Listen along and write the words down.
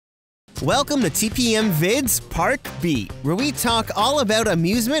Welcome to TPM Vids Park Beat, where we talk all about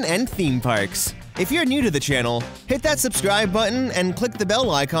amusement and theme parks. If you're new to the channel, hit that subscribe button and click the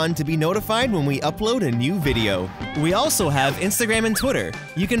bell icon to be notified when we upload a new video. We also have Instagram and Twitter.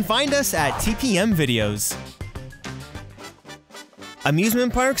 You can find us at TPM Videos.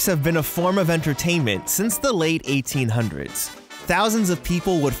 Amusement parks have been a form of entertainment since the late 1800s. Thousands of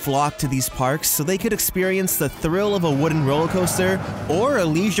people would flock to these parks so they could experience the thrill of a wooden roller coaster or a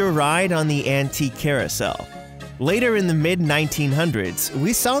leisure ride on the antique carousel. Later in the mid-1900s,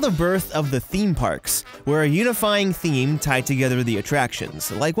 we saw the birth of the theme parks, where a unifying theme tied together the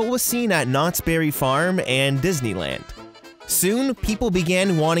attractions, like what was seen at Knott's Berry Farm and Disneyland. Soon, people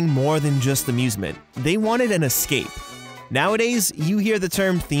began wanting more than just amusement. They wanted an escape. Nowadays, you hear the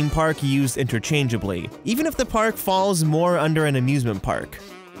term theme park used interchangeably, even if the park falls more under an amusement park.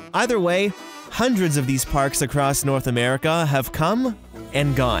 Either way, hundreds of these parks across North America have come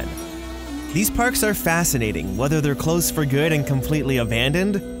and gone. These parks are fascinating, whether they're closed for good and completely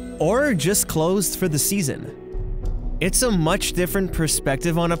abandoned, or just closed for the season. It's a much different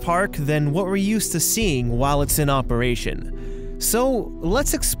perspective on a park than what we're used to seeing while it's in operation. So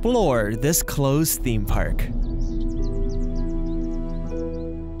let's explore this closed theme park.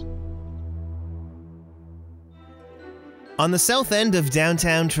 On the south end of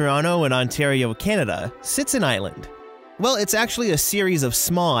downtown Toronto in Ontario, Canada, sits an island. Well, it's actually a series of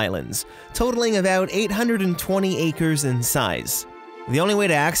small islands, totaling about 820 acres in size. The only way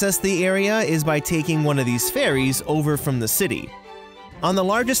to access the area is by taking one of these ferries over from the city. On the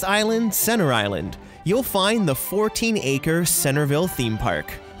largest island, Center Island, you'll find the 14-acre Centerville theme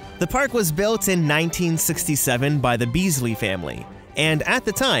park. The park was built in 1967 by the Beasley family, and at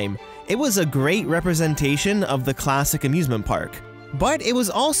the time, it was a great representation of the classic amusement park. But it was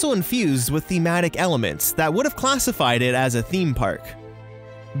also infused with thematic elements that would have classified it as a theme park.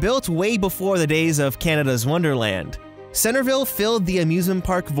 Built way before the days of Canada's Wonderland, Centerville filled the amusement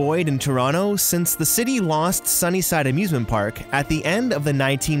park void in Toronto since the city lost Sunnyside Amusement Park at the end of the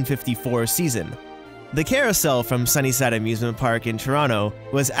 1954 season. The carousel from Sunnyside Amusement Park in Toronto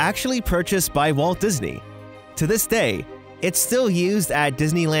was actually purchased by Walt Disney. To this day, it's still used at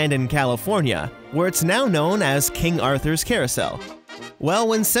Disneyland in California, where it's now known as King Arthur's Carousel. Well,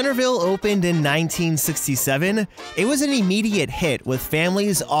 when Centerville opened in 1967, it was an immediate hit with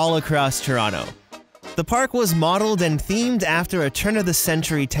families all across Toronto. The park was modeled and themed after a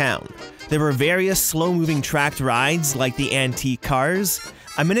turn-of-the-century town. There were various slow-moving tracked rides like the antique cars,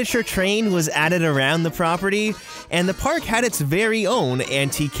 a miniature train was added around the property, and the park had its very own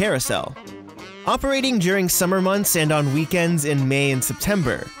antique carousel. Operating during summer months and on weekends in May and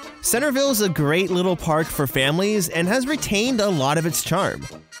September, Centerville's a great little park for families and has retained a lot of its charm.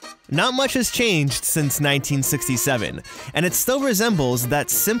 Not much has changed since 1967, and it still resembles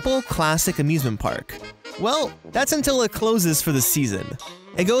that simple classic amusement park. Well, that's until it closes for the season.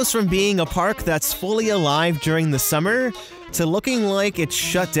 It goes from being a park that's fully alive during the summer to looking like it's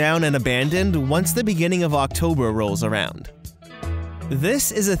shut down and abandoned once the beginning of October rolls around.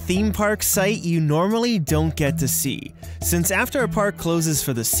 This is a theme park site you normally don't get to see, since after a park closes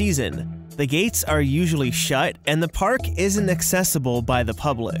for the season, the gates are usually shut and the park isn't accessible by the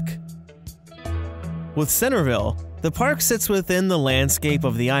public. With Centerville, the park sits within the landscape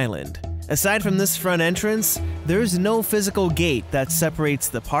of the island. Aside from this front entrance, there's no physical gate that separates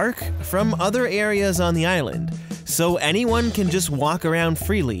the park from other areas on the island, so anyone can just walk around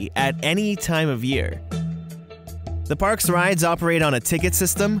freely at any time of year. The park's rides operate on a ticket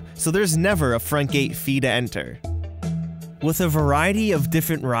system, so there's never a front gate fee to enter. With a variety of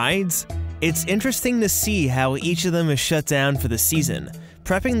different rides, it's interesting to see how each of them is shut down for the season,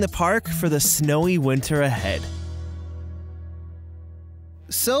 prepping the park for the snowy winter ahead.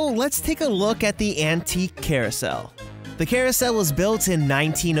 So let's take a look at the antique carousel. The carousel was built in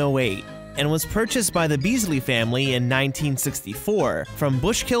 1908 and was purchased by the Beasley family in 1964 from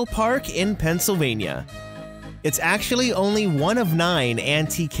Bushkill Park in Pennsylvania. It's actually only one of 9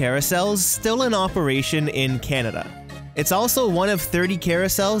 antique carousels still in operation in Canada. It's also one of 30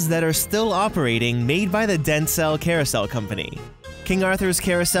 carousels that are still operating made by the Dentzel Carousel Company. King Arthur's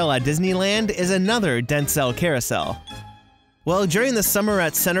Carousel at Disneyland is another Dentzel carousel. Well, during the summer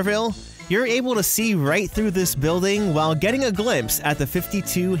at Centerville, you're able to see right through this building while getting a glimpse at the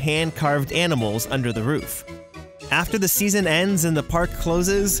 52 hand-carved animals under the roof. After the season ends and the park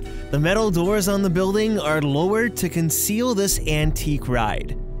closes, the metal doors on the building are lowered to conceal this antique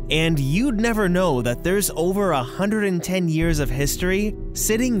ride. And you'd never know that there's over 110 years of history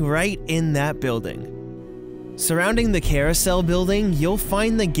sitting right in that building. Surrounding the carousel building, you'll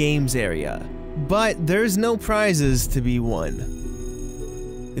find the games area, but there's no prizes to be won.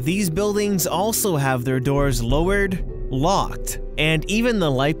 These buildings also have their doors lowered, locked, and even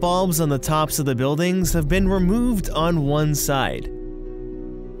the light bulbs on the tops of the buildings have been removed on one side.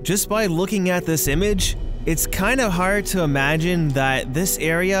 Just by looking at this image, it's kind of hard to imagine that this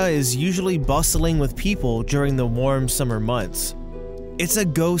area is usually bustling with people during the warm summer months. It's a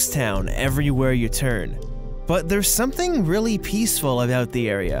ghost town everywhere you turn, but there's something really peaceful about the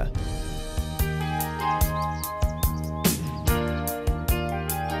area.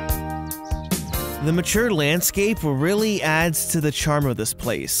 The mature landscape really adds to the charm of this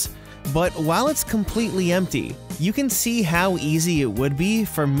place, but while it's completely empty, you can see how easy it would be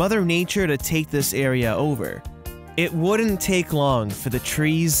for Mother Nature to take this area over. It wouldn't take long for the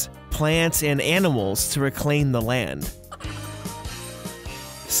trees, plants, and animals to reclaim the land.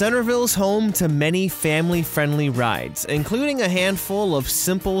 Centerville's home to many family-friendly rides, including a handful of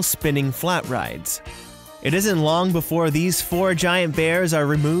simple spinning flat rides. It isn't long before these 4 giant bears are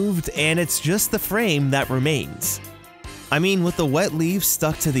removed and it's just the frame that remains. I mean, with the wet leaves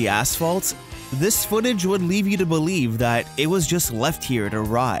stuck to the asphalt, this footage would leave you to believe that it was just left here to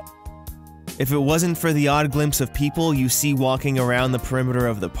rot. If it wasn't for the odd glimpse of people you see walking around the perimeter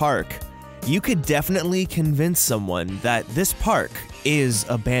of the park, you could definitely convince someone that this park is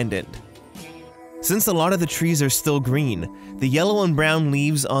abandoned. Since a lot of the trees are still green, the yellow and brown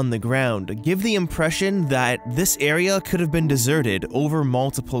leaves on the ground give the impression that this area could have been deserted over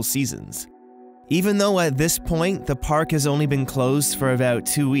multiple seasons. Even though at this point the park has only been closed for about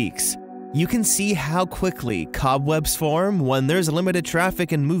 2 weeks, you can see how quickly cobwebs form when there's limited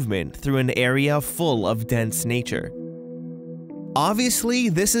traffic and movement through an area full of dense nature. Obviously,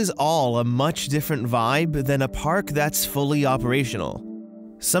 this is all a much different vibe than a park that's fully operational.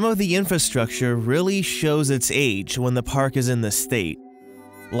 Some of the infrastructure really shows its age when the park is in this state,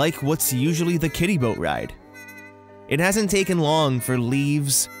 like what's usually the kiddie boat ride. It hasn't taken long for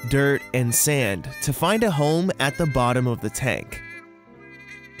leaves, dirt, and sand to find a home at the bottom of the tank.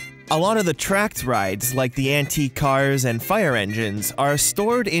 A lot of the tracked rides, like the antique cars and fire engines, are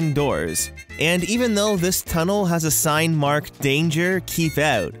stored indoors, and even though this tunnel has a sign marked "Danger, Keep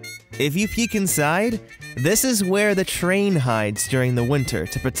Out," if you peek inside, this is where the train hides during the winter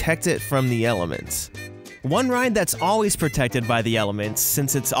to protect it from the elements. One ride that's always protected by the elements,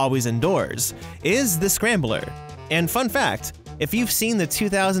 since it's always indoors, is the Scrambler. And fun fact, if you've seen the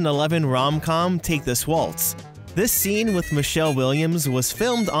 2011 rom-com Take This Waltz, this scene with Michelle Williams was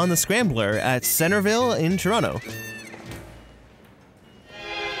filmed on the Scrambler at Centerville in Toronto.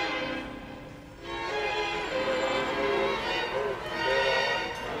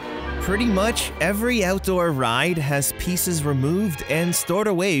 Pretty much every outdoor ride has pieces removed and stored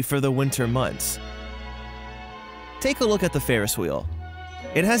away for the winter months. Take a look at the Ferris wheel.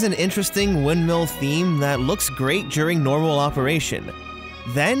 It has an interesting windmill theme that looks great during normal operation.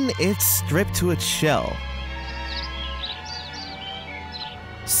 Then it's stripped to its shell.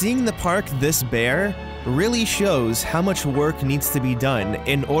 Seeing the park this bare really shows how much work needs to be done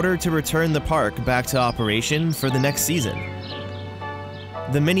in order to return the park back to operation for the next season.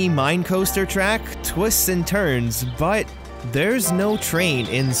 The mini mine coaster track twists and turns, but there's no train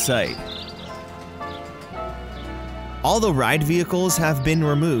in sight. All the ride vehicles have been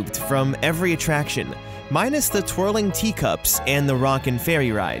removed from every attraction, minus the twirling teacups and the rock and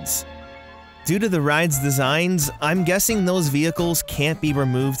ferry rides. Due to the ride's designs, I'm guessing those vehicles can't be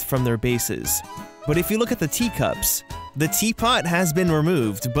removed from their bases. But if you look at the teacups, the teapot has been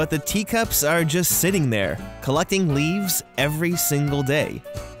removed, but the teacups are just sitting there, collecting leaves every single day.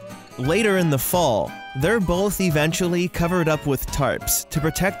 Later in the fall, they're both eventually covered up with tarps to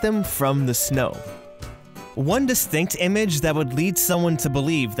protect them from the snow. One distinct image that would lead someone to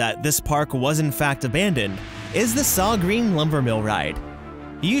believe that this park was in fact abandoned is the Saw Green Lumber Mill ride.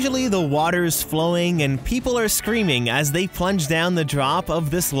 Usually the water's flowing and people are screaming as they plunge down the drop of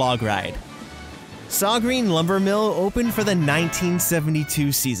this log ride. Saw Green Lumber Mill opened for the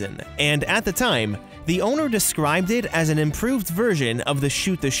 1972 season, and at the time, the owner described it as an improved version of the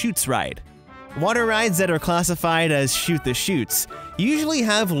Shoot the Chutes ride. Water rides that are classified as Shoot the Chutes usually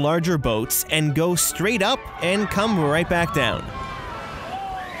have larger boats and go straight up and come right back down.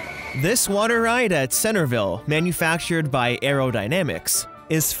 This water ride at Centerville, manufactured by Aerodynamics,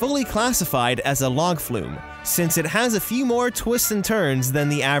 is fully classified as a log flume, since it has a few more twists and turns than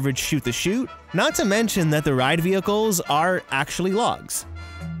the average Shoot the Chute, not to mention that the ride vehicles are actually logs.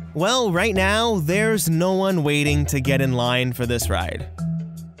 Well, right now, there's no one waiting to get in line for this ride.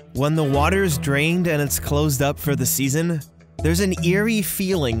 When the water's drained and it's closed up for the season, there's an eerie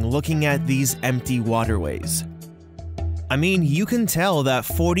feeling looking at these empty waterways. I mean, you can tell that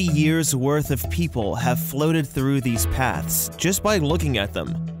 40 years worth of people have floated through these paths just by looking at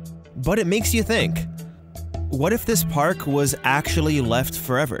them. But it makes you think, what if this park was actually left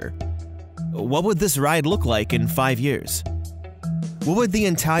forever? What would this ride look like in 5 years? What would the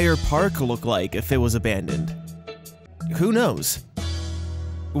entire park look like if it was abandoned? Who knows?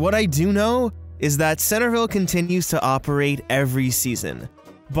 What I do know is that Centerville continues to operate every season.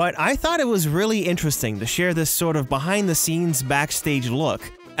 But I thought it was really interesting to share this sort of behind-the-scenes backstage look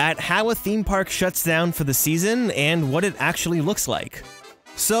at how a theme park shuts down for the season and what it actually looks like.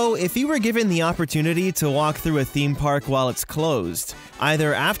 So, if you were given the opportunity to walk through a theme park while it's closed,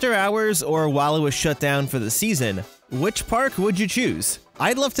 either after hours or while it was shut down for the season, which park would you choose?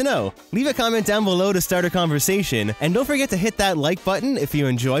 I'd love to know. Leave a comment down below to start a conversation, and don't forget to hit that like button if you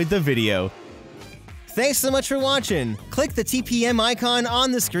enjoyed the video. Thanks so much for watching! Click the TPM icon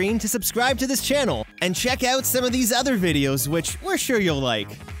on the screen to subscribe to this channel, and check out some of these other videos which we're sure you'll like.